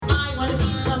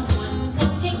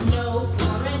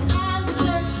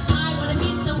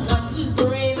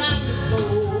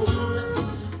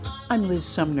Liz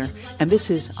Sumner, and this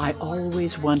is I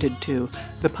Always Wanted To,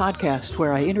 the podcast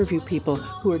where I interview people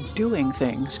who are doing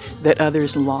things that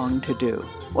others long to do.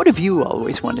 What have you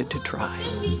always wanted to try?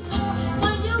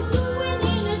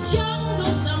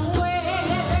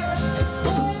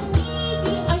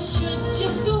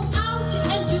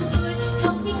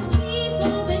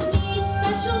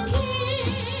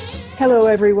 Hello,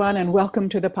 everyone, and welcome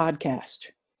to the podcast.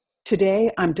 Today,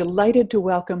 I'm delighted to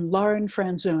welcome Lauren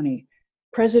Franzoni,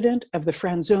 president of the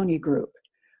Franzoni Group.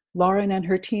 Lauren and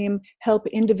her team help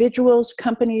individuals,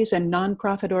 companies, and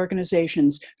nonprofit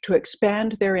organizations to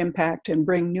expand their impact and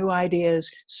bring new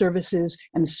ideas, services,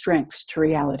 and strengths to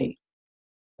reality.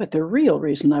 But the real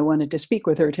reason I wanted to speak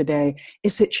with her today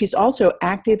is that she's also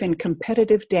active in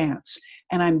competitive dance,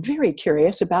 and I'm very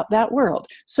curious about that world.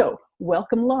 So,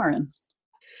 welcome, Lauren.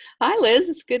 Hi, Liz.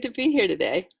 It's good to be here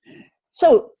today.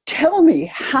 So tell me,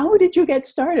 how did you get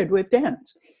started with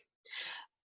dance?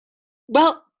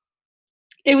 Well,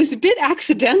 it was a bit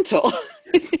accidental,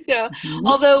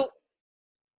 although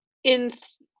in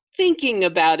thinking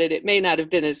about it, it may not have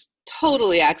been as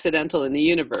totally accidental in the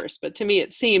universe, but to me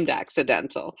it seemed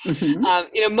accidental.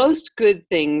 Most good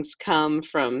things come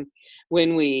from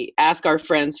when we ask our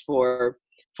friends for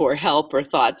help or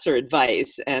thoughts or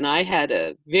advice. And I had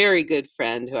a very good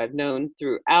friend who I've known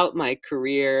throughout my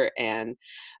career, and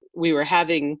we were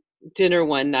having dinner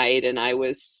one night, and I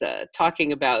was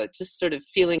talking about just sort of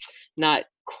feeling not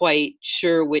quite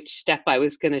sure which step I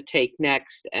was going to take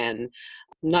next, and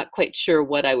not quite sure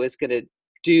what I was going to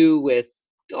do with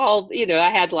I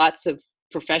had lots of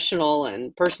professional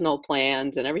and personal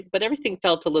plans and everything, but everything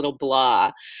felt a little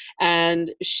blah.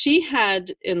 And she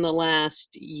had in the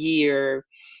last year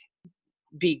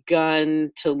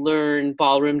begun to learn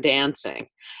ballroom dancing.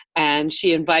 And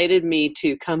she invited me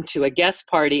to come to a guest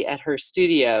party at her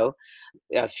studio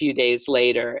a few days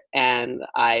later. And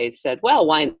I said, well,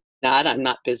 why not? I'm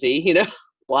not busy,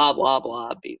 blah, blah,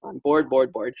 blah. I'm bored.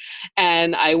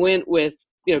 And I went with,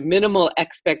 minimal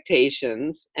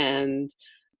expectations and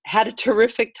had a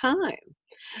terrific time.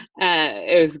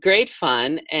 It was great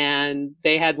fun, and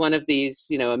they had one of these,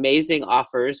 amazing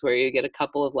offers where you get a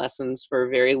couple of lessons for a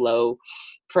very low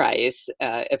price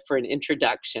for an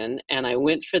introduction. And I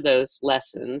went for those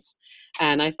lessons,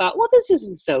 and I thought, well, this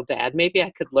isn't so bad. Maybe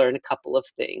I could learn a couple of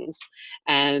things.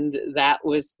 And that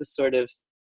was the sort of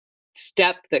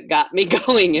step that got me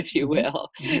going, if you will.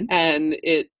 Mm-hmm. And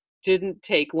it didn't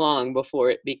take long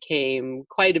before it became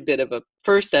quite a bit of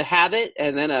first a habit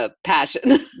and then a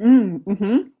passion.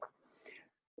 Mm-hmm.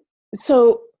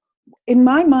 So in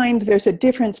my mind, there's a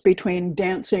difference between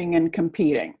dancing and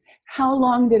competing. How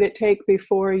long did it take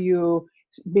before you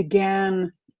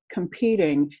began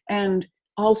competing? And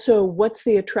also, what's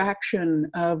the attraction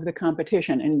of the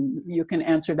competition? And you can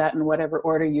answer that in whatever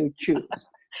order you choose.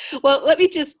 Well, let me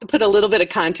just put a little bit of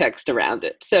context around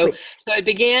it. So I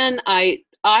began, I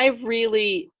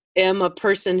really am a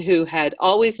person who had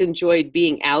always enjoyed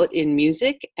being out in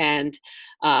music, and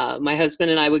my husband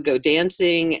and I would go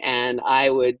dancing, and I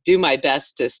would do my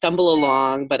best to stumble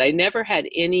along, but I never had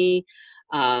any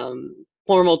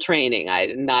formal training.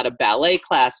 Not a ballet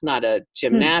class, not a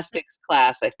gymnastics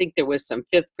class. I think there was some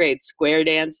 5th grade square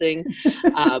dancing,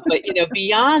 but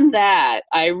beyond that,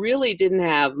 I really didn't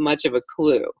have much of a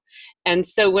clue. And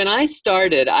so when I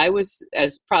started, I was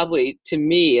as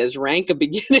rank a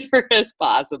beginner as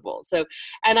possible. So,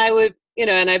 and I would,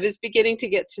 and I was beginning to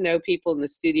get to know people in the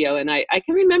studio. And I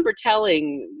can remember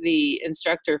telling the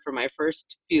instructor for my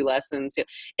first few lessons,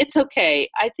 it's okay.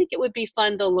 I think it would be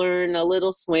fun to learn a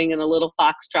little swing and a little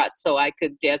foxtrot so I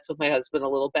could dance with my husband a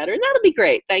little better. And that'll be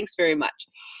great. Thanks very much.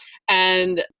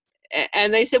 And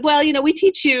they said, well, we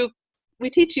teach you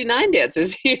 9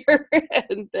 dances here,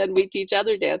 and then we teach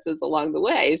other dances along the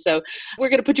way. So we're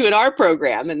going to put you in our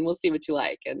program, and we'll see what you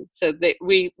like. And so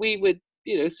we would,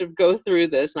 sort of go through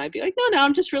this, and I'd be like, no,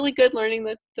 I'm just really good learning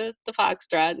the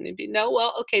foxtrot. And they'd be, no,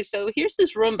 well, okay, so here's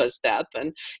this Roomba step,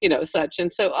 and, such.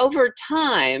 And so over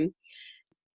time,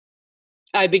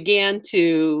 I began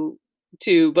to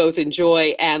both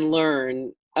enjoy and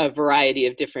learn a variety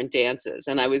of different dances.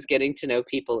 And I was getting to know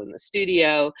people in the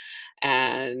studio,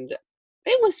 and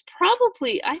it was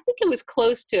probably, I think it was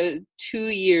close to 2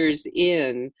 years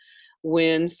in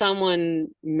when someone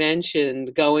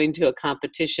mentioned going to a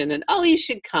competition and, oh, you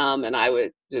should come. And I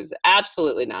was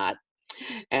absolutely not.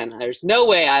 And there's no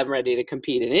way I'm ready to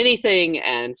compete in anything,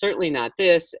 and certainly not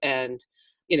this. And,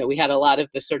 we had a lot of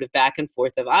the sort of back and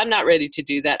forth of, I'm not ready to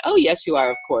do that. Oh, yes, you are,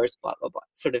 of course, blah, blah, blah,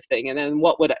 sort of thing. And then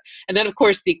and then, of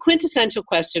course, the quintessential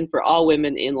question for all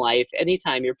women in life,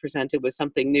 anytime you're presented with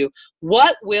something new,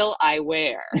 what will I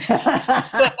wear?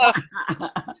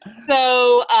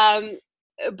 so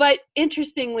but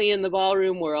interestingly, in the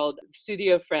ballroom world,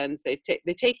 studio friends, they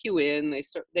take you in.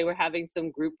 They were having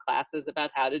some group classes about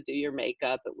how to do your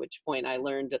makeup, at which point I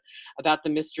learned about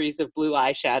the mysteries of blue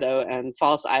eyeshadow and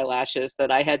false eyelashes that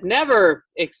I had never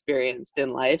experienced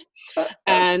in life,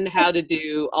 and how to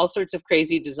do all sorts of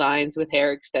crazy designs with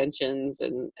hair extensions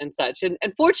and such. And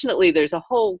fortunately, there's a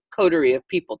whole coterie of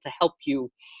people to help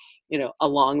you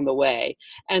along the way.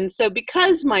 And so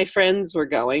because my friends were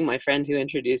going, my friend who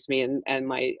introduced me and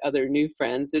my other new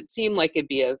friends, it seemed like it'd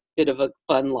be a bit of a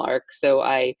fun lark. So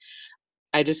I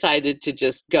decided to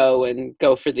just go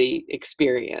for the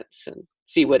experience and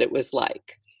see what it was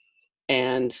like.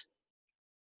 And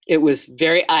it was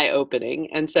very eye-opening.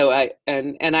 And so I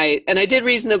did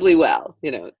reasonably well,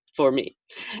 for me.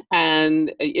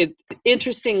 And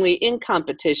interestingly, in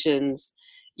competitions,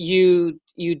 you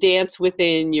dance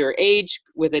within your age,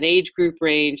 with an age group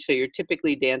range. So you're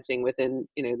typically dancing within,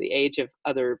 the age of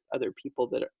other people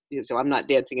that are, so I'm not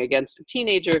dancing against a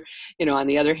teenager, on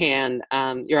the other hand,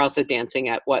 you're also dancing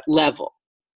at what level.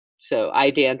 So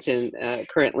I dance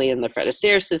currently in the Fred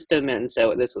Astaire system. And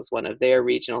so this was one of their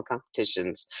regional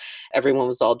competitions. Everyone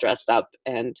was all dressed up,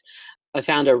 and I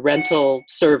found a rental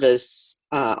service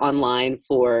online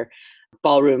for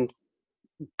ballroom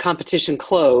competition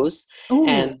clothes. Ooh.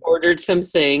 And ordered some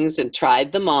things and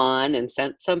tried them on and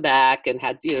sent some back, and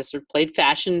had sort of played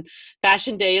fashion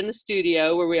day in the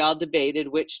studio, where we all debated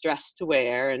which dress to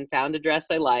wear, and found a dress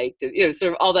I liked,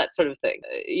 sort of all that sort of thing.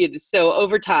 So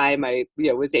over time I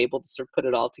was able to sort of put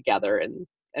it all together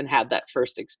and have that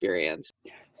first experience.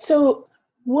 So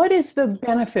what is the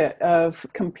benefit of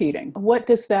competing? What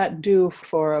does that do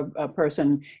for a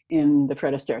person in the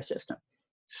Fred Astaire system?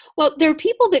 Well, there are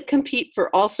people that compete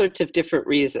for all sorts of different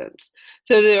reasons.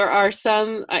 So there are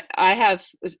some, I have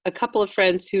a couple of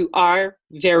friends who are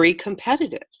very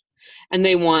competitive and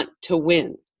they want to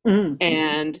win.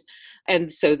 Mm-hmm.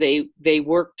 And so they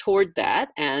work toward that,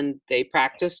 and they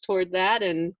practice toward that.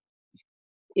 And,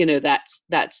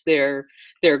 that's their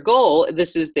goal.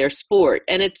 This is their sport.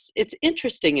 And it's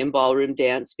interesting in ballroom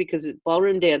dance, because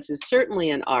ballroom dance is certainly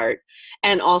an art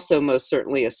and also most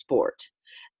certainly a sport.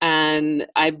 And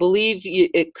I believe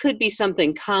it could be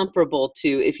something comparable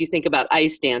to, if you think about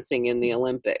ice dancing in the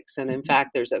Olympics. And in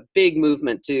fact, there's a big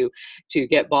movement to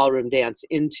get ballroom dance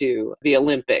into the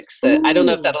Olympics. I don't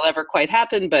know if that'll ever quite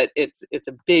happen, but it's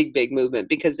a big, big movement,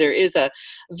 because there is a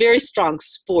very strong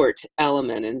sport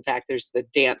element. In fact, there's the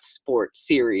dance sport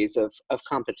series of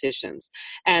competitions,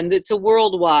 and it's a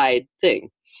worldwide thing.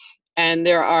 And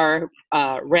there are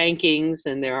rankings,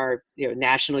 and there are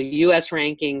national U.S.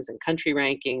 rankings and country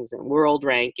rankings and world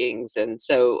rankings. And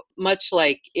so much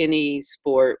like any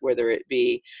sport, whether it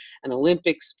be an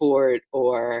Olympic sport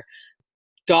or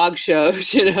dog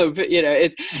shows,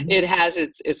 it has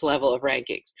its level of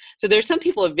rankings. So there's some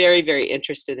people are very, very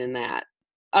interested in that.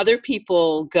 Other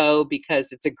people go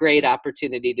because it's a great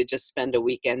opportunity to just spend a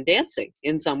weekend dancing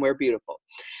in somewhere beautiful.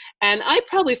 And I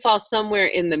probably fall somewhere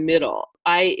in the middle.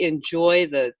 I enjoy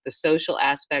the social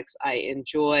aspects. I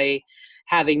enjoy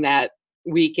having that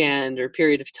weekend or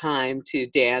period of time to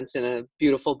dance in a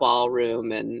beautiful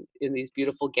ballroom and in these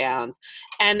beautiful gowns.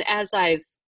 And as I've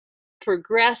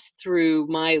progressed through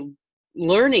my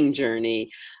learning journey,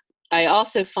 I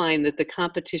also find that the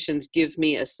competitions give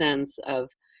me a sense of,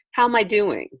 how am I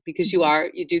doing? Because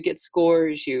you do get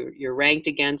scores, you're ranked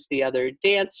against the other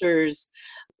dancers.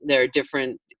 There are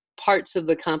different parts of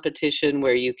the competition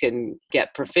where you can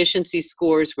get proficiency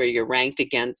scores, where you're ranked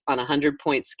against on a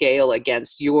 100-point scale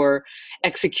against your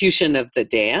execution of the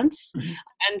dance. Mm-hmm.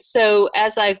 And so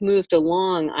as I've moved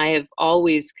along, I have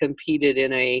always competed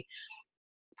in a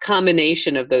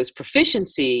combination of those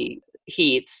proficiency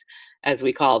heats, as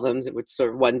we call them, which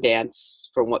sort of one dance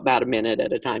for about a minute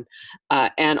at a time,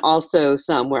 and also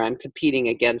some where I'm competing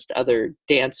against other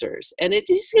dancers. And it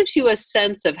just gives you a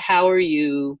sense of how are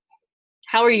you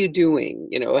doing?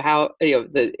 In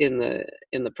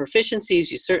the proficiencies,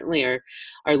 you certainly are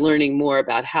learning more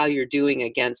about how you're doing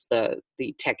against the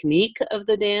technique of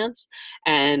the dance.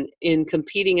 And in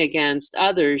competing against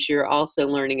others, you're also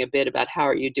learning a bit about how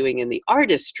are you doing in the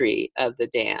artistry of the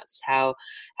dance. How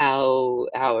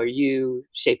are you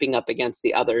shaping up against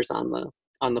the others on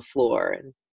the floor,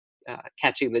 and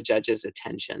catching the judge's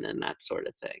attention and that sort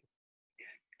of thing.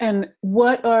 And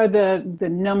what are the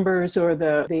numbers or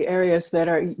the areas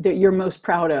that you're most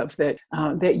proud of that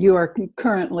you are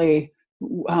currently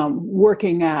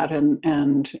working at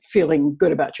and feeling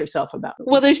good about yourself about it?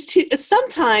 Well, there's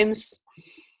sometimes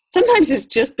it's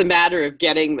just the matter of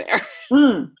getting there.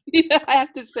 I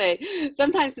have to say,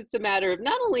 sometimes it's a matter of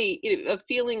not only of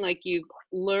feeling like you've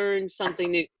learned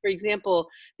something new. For example,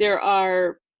 there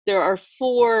are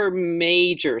four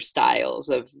major styles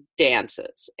of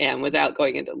dances, and without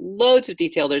going into loads of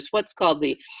detail, there's what's called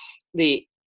the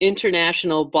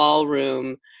International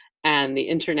Ballroom and the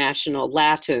International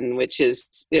Latin, which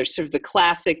is they're sort of the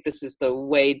classic. This is the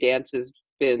way dance has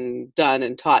been done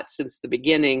and taught since the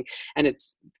beginning, and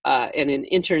it's in an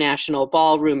international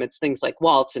ballroom. It's things like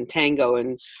waltz and tango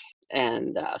and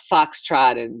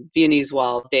foxtrot and Viennese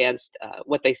waltz danced.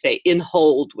 What they say, in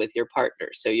hold with your partner,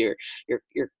 so you're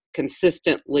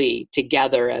consistently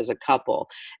together as a couple.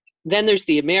 Then there's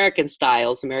the American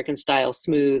styles, American style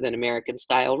smooth and American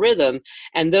style rhythm,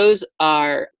 and those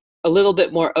are a little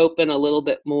bit more open, a little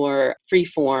bit more free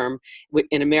form.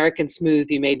 In American smooth,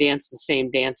 you may dance the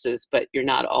same dances, but you're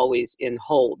not always in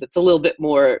hold. It's a little bit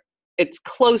more, it's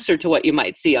closer to what you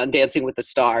might see on Dancing with the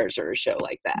Stars or a show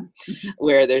like that,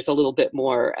 where there's a little bit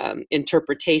more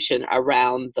interpretation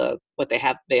around what they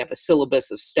have. They have a syllabus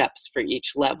of steps for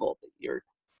each level that you're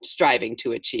striving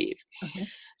to achieve.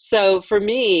 So for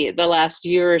me, the last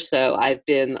year or so,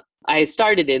 I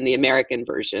started in the American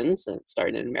versions, and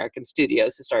started in American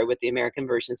studios, so started with the American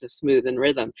versions of smooth and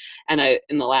rhythm. And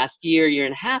in the last year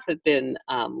and a half, I've been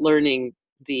learning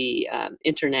the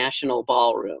international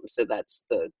ballroom. So that's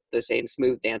the same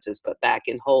smooth dances, but back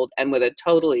in hold and with a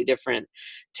totally different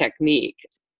technique.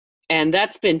 And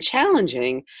that's been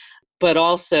challenging, but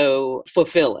also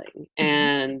fulfilling.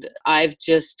 And I've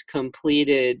just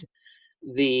completed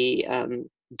the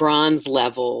bronze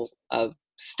level of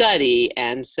study,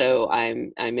 and so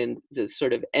I'm in the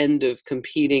sort of end of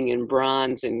competing in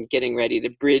bronze and getting ready to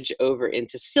bridge over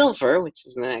into silver, which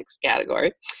is the next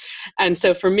category. And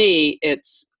so for me,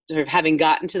 it's sort of having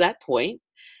gotten to that point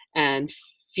and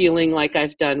feeling like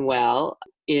I've done well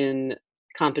in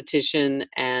competition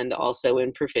and also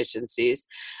in proficiencies.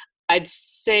 I'd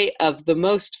say of the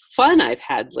most fun I've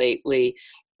had lately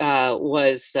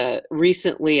was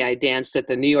recently I danced at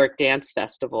the New York Dance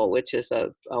Festival, which is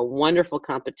a wonderful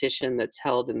competition that's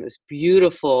held in this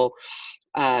beautiful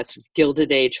sort of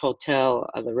Gilded Age hotel,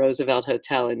 the Roosevelt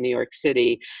Hotel in New York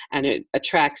City. And it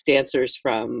attracts dancers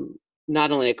from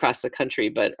not only across the country,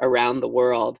 but around the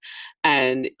world.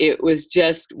 And it was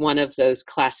just one of those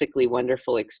classically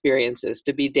wonderful experiences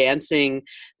to be dancing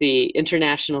the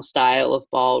international style of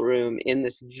ballroom in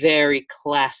this very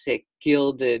classic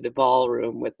gilded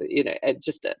ballroom with,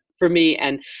 for me,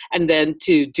 and then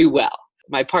to do well.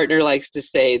 My partner likes to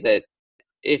say that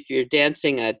if you're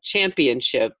dancing a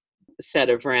championship set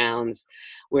of rounds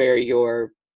where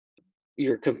you're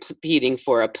competing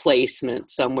for a placement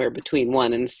somewhere between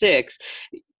 1 and 6,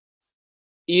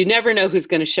 you never know who's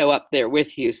going to show up there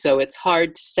with you. So it's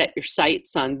hard to set your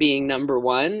sights on being number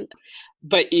 1,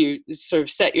 but you sort of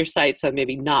set your sights on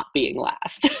maybe not being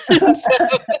last.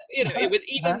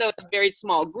 Even though it's a very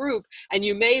small group, and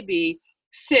you may be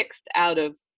 6th out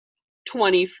of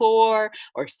 24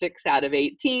 or 6 out of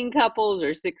 18 couples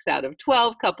or 6 out of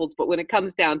 12 couples, but when it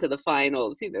comes down to the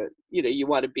finals, you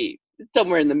want to be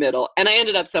somewhere in the middle, and I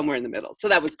ended up somewhere in the middle, so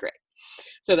that was great.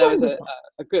 So that was a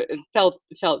good, it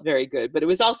felt very good, but it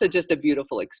was also just a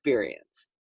beautiful experience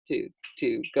to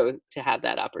go to have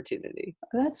that opportunity.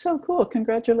 That's so cool.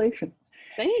 Congratulations.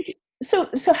 Thank you. So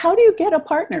how do you get a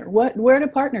partner? Where do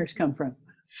partners come from?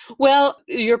 Well,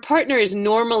 your partner is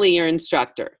normally your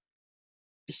instructor.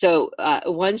 So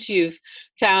once you've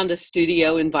found a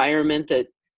studio environment that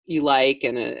you like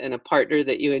and a partner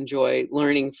that you enjoy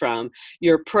learning from,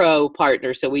 your pro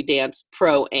partner, so we dance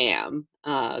pro-am,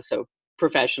 so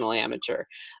professional amateur.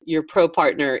 Your pro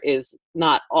partner is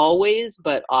not always,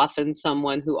 but often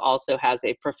someone who also has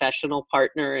a professional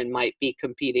partner and might be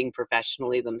competing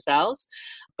professionally themselves.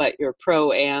 But your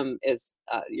pro-am is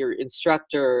your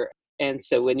instructor. And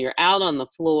so when you're out on the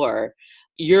floor,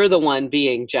 you're the one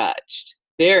being judged.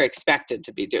 They're expected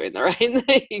to be doing the right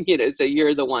thing, so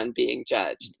you're the one being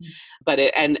judged. But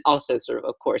and also sort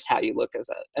of course, how you look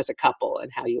as a couple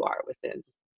and how you are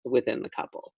within the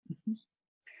couple.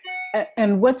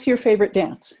 And what's your favorite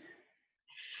dance?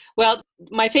 Well,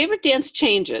 my favorite dance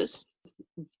changes,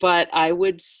 but I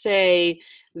would say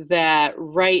that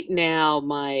right now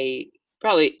my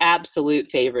probably absolute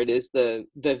favorite is the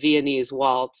Viennese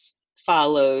waltz,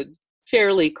 followed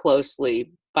fairly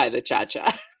closely by the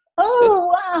cha-cha.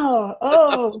 Oh,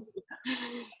 wow.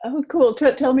 Oh, cool.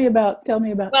 Tell me about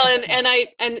Well, that.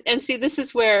 and see, this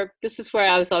is where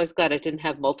I was always glad I didn't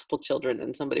have multiple children,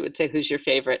 and somebody would say, "Who's your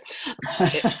favorite?"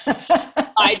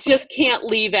 I just can't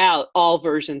leave out all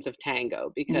versions of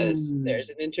tango, because Mm. there's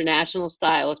an international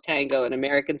style of tango, an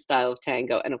American style of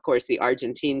tango, and of course the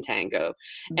Argentine tango.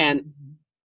 And Mm.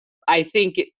 I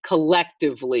think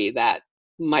collectively that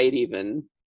might even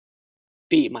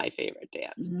be my favorite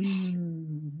dance.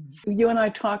 Mm. You and I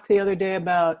talked the other day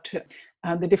about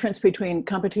the difference between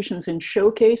competitions and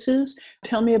showcases.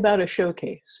 Tell me about a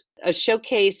showcase. A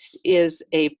showcase is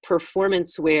a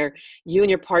performance where you and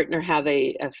your partner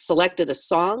have selected a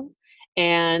song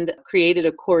and created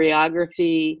a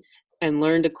choreography and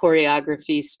learned a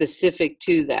choreography specific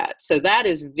to that. So that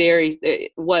is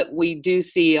what we do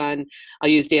see on, I'll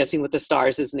use Dancing with the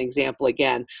Stars as an example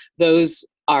again. Those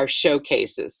are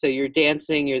showcases. So you're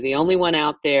the only one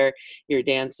out there, you're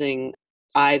dancing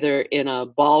either in a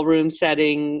ballroom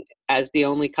setting as the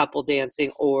only couple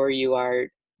dancing, or you are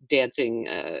dancing.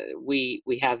 We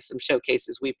have some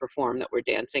showcases we perform that we're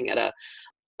dancing at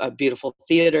a beautiful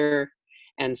theater,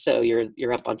 and so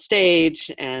you're up on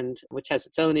stage, and which has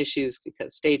its own issues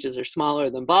because stages are smaller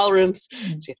than ballrooms, so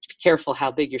you have to be careful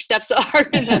how big your steps are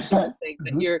and that sort of thing.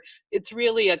 But it's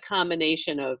really a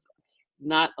combination of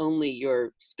not only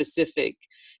your specific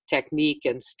technique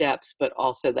and steps, but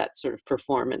also that sort of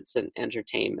performance and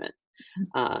entertainment.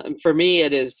 For me,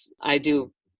 I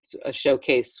do a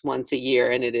showcase once a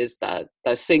year, and it is the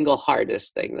single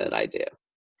hardest thing that I do.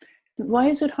 Why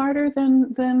is it harder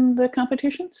than the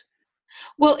competitions?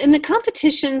 Well, in the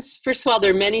competitions, first of all,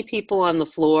 there are many people on the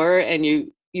floor, and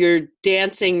you're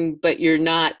dancing, but you're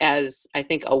not as, I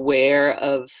think, aware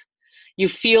of. You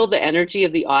feel the energy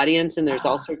of the audience, and there's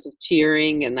all sorts of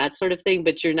cheering and that sort of thing,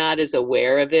 but you're not as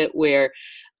aware of it.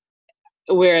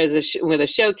 Whereas with a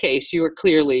showcase, you are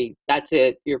clearly, that's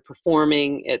it. You're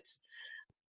performing.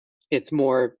 It's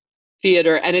more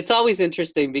theater. And it's always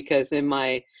interesting because in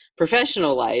my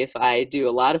professional life, I do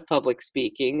a lot of public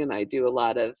speaking and I do a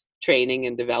lot of training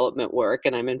and development work,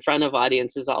 and I'm in front of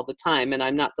audiences all the time, and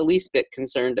I'm not the least bit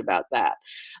concerned about that.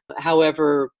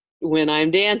 However, when I'm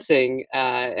dancing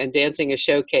and dancing a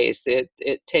showcase, it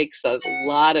takes a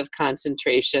lot of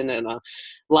concentration and a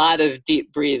lot of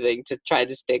deep breathing to try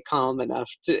to stay calm enough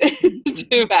to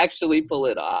to actually pull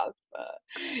it off.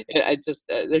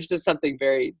 There's just something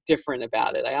very different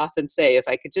about it. I often say if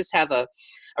I could just have a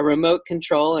remote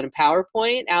control and a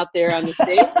PowerPoint out there on the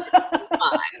stage,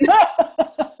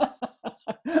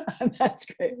 That's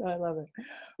great. I love it.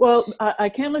 Well, I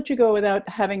can't let you go without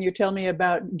having you tell me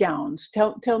about gowns.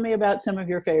 Tell me about some of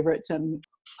your favorites and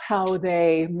how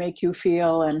they make you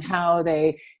feel and how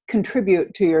they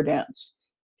contribute to your dance.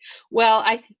 Well,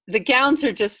 the gowns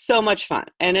are just so much fun,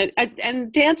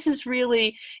 and dance is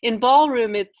really, in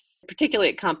ballroom. It's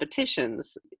particularly at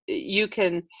competitions.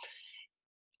 A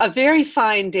very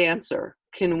fine dancer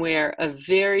can wear a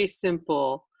very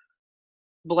simple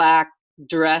black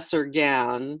dress or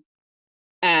gown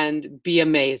and be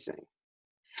amazing.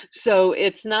 So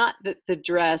it's not that the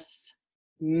dress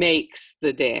makes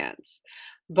the dance,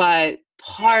 but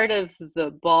part of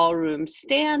the ballroom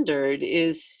standard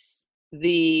is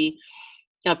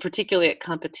particularly at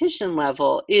competition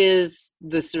level, is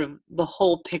the sort of the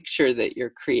whole picture that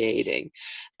you're creating.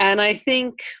 And I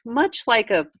think much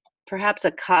like perhaps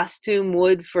a costume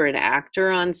would for an actor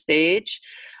on stage,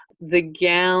 the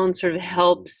gown sort of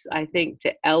helps, I think,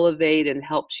 to elevate and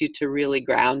helps you to really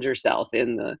ground yourself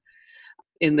in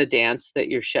the dance that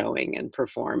you're showing and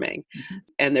performing. Mm-hmm.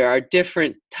 And there are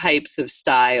different types of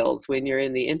styles. When you're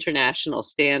in the international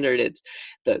standard, it's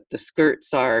the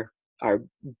skirts are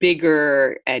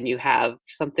bigger, and you have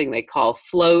something they call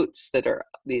floats that are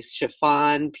these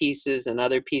chiffon pieces and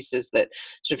other pieces that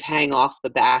sort of hang off the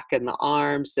back and the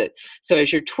arms. So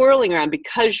as you're twirling around,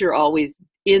 because you're always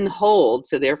in hold,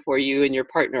 so therefore you and your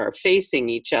partner are facing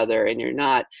each other, and you're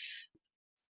not.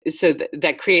 So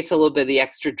that creates a little bit of the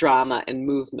extra drama and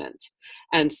movement.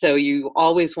 And so you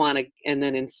always want to, and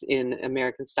then in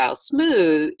American style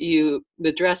smooth,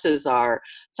 the dresses are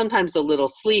sometimes a little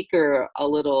sleeker,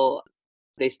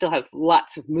 they still have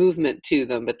lots of movement to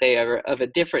them, but they are of a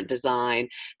different design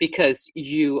because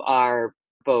you are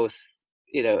both,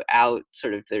 out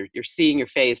sort of you're seeing your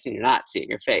face and you're not seeing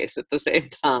your face at the same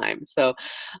time. So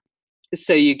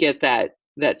you get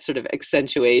that sort of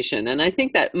accentuation. And I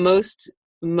think that most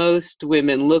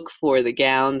women look for the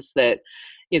gowns that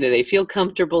they feel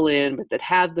comfortable in, but that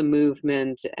have the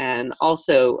movement, and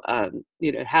also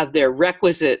have their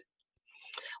requisite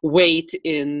weight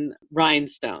in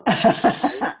rhinestones.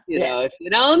 Yeah. If you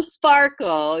don't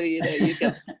sparkle, you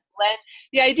get blend.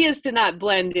 The idea is to not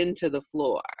blend into the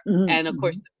floor. And of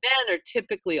course, the men are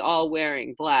typically all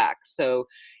wearing black. So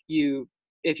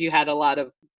if you had a lot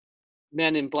of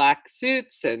men in black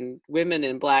suits and women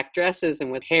in black dresses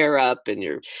and with hair up and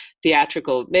your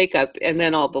theatrical makeup, and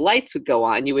then all the lights would go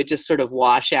on, you would just sort of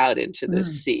wash out into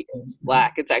this sea of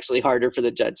black. It's actually harder for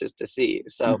the judges to see.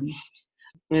 So,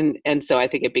 and so I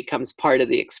think it becomes part of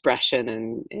the expression,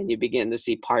 and you begin to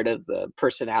see part of the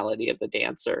personality of the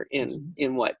dancer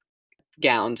in what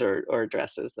gowns or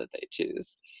dresses that they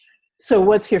choose. So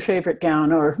what's your favorite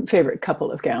gown or favorite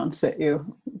couple of gowns that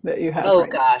you have? Oh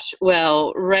gosh.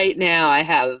 Well, right now I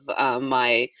have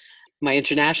my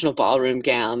international ballroom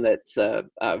gown that's a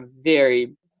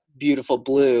very beautiful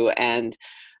blue, and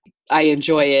I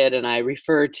enjoy it, and I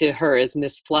refer to her as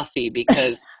Miss Fluffy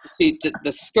because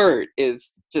the skirt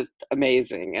is just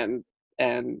amazing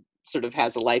and sort of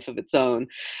has a life of its own.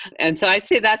 And so I'd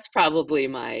say that's probably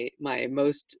my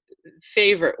most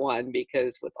favorite one,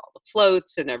 because with all the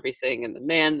floats and everything and the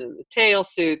men and the tail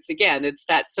suits, again, it's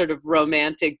that sort of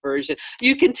romantic version.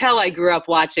 You can tell I grew up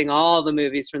watching all the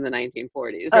movies from the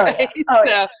 1940s, right?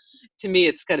 So to me,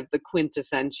 it's kind of the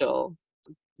quintessential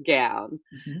gown.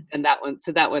 And that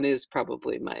one is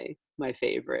probably my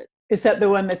favorite. Is that the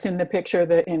one that's in the picture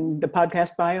in the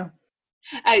podcast bio?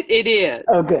 It is.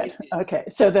 Oh, good. Okay.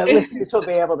 So the listeners will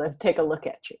be able to take a look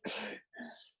at you.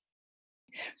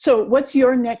 So what's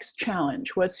your next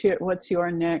challenge? What's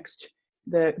your next,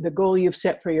 the goal you've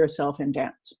set for yourself in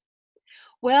dance?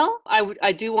 Well,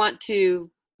 I do want to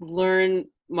learn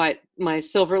my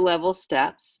silver level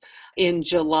steps. In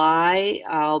July,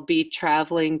 I'll be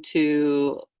traveling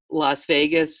to Las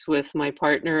Vegas with my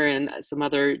partner and some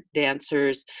other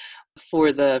dancers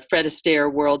for the Fred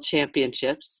Astaire World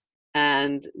Championships.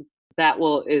 And that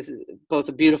is both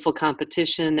a beautiful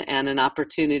competition and an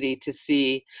opportunity to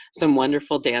see some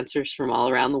wonderful dancers from all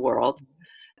around the world.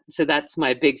 So that's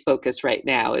my big focus right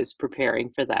now, is preparing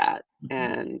for that.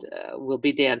 And we'll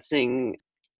be dancing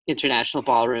international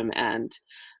ballroom and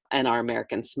our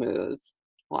American Smooth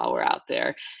while we're out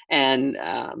there. And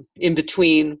in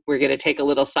between, we're going to take a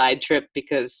little side trip,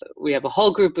 because we have a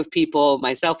whole group of people,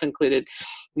 myself included.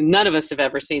 None of us have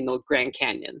ever seen the Grand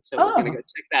Canyon. So we're going to go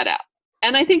check that out.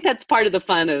 And I think that's part of the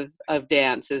fun of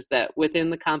dance, is that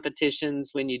within the competitions,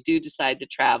 when you do decide to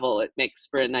travel, it makes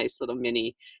for a nice little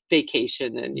mini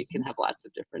vacation, and you can have lots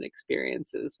of different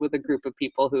experiences with a group of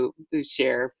people who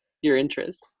share your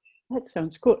interests. That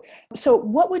sounds cool. So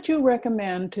what would you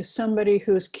recommend to somebody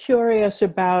who's curious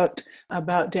about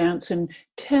dance and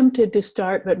tempted to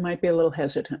start, but might be a little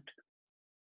hesitant?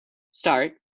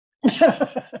 Start.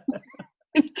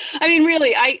 I mean,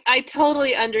 really, I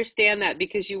totally understand that,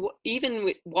 because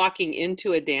even walking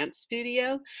into a dance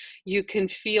studio, you can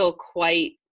feel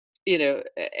quite,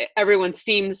 everyone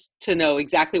seems to know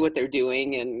exactly what they're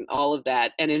doing and all of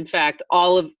that. And in fact,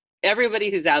 everybody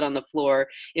who's out on the floor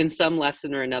in some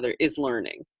lesson or another is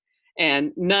learning.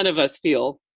 And none of us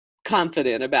feel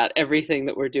confident about everything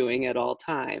that we're doing at all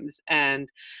times. And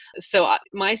so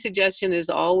my suggestion is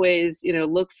always,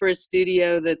 look for a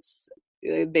studio that's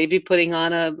maybe putting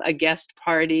on a guest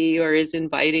party or is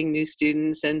inviting new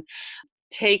students, and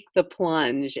take the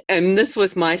plunge. And this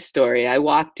was my story. I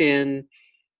walked in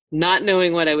not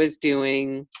knowing what I was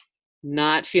doing,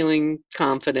 not feeling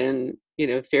confident,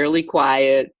 fairly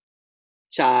quiet,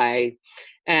 shy,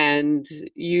 and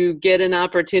you get an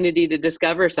opportunity to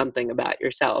discover something about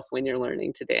yourself when you're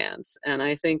learning to dance. And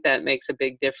I think that makes a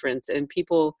big difference. And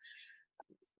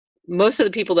most of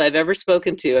the people that I've ever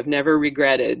spoken to have never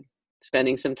regretted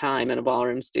spending some time in a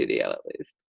ballroom studio, at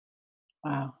least.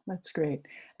 Wow, that's great.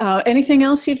 Anything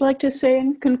else you'd like to say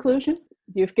in conclusion?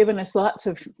 You've given us lots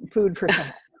of food for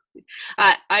thought.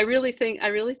 I really think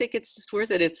it's just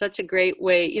worth it. It's such a great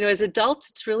way. As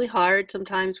adults, it's really hard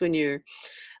sometimes when you're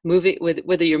moving,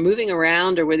 whether you're moving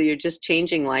around or whether you're just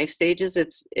changing life stages.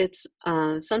 It's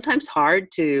sometimes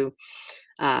hard to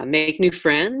make new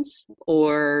friends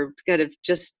or kind of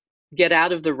just get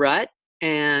out of the rut.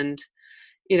 And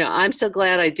I'm so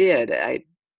glad I did.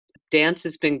 Dance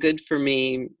has been good for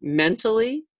me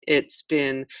mentally. It's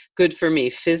been good for me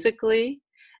physically.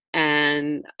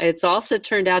 And it's also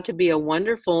turned out to be a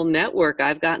wonderful network.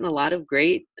 I've gotten a lot of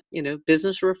great,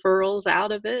 business referrals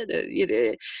out of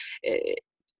it.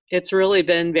 It's really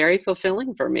been very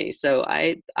fulfilling for me. So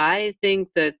I think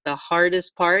that the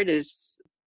hardest part is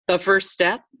the first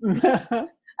step.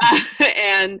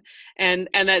 And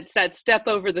that's that step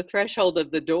over the threshold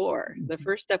of the door. The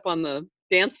first step on the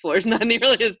dance floor is not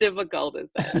nearly as difficult as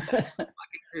that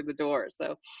walking through the door.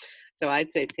 So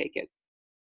I'd say take it.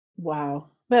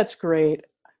 Wow, that's great.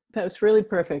 That was really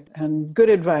perfect and good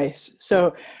advice.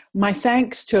 So my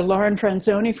thanks to Lauren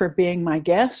Franzoni for being my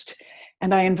guest.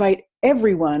 And I invite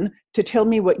everyone to tell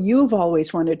me what you've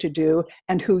always wanted to do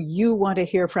and who you want to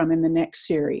hear from in the next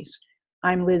series.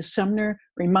 I'm Liz Sumner,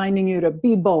 reminding you to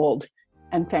be bold,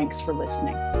 and thanks for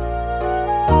listening.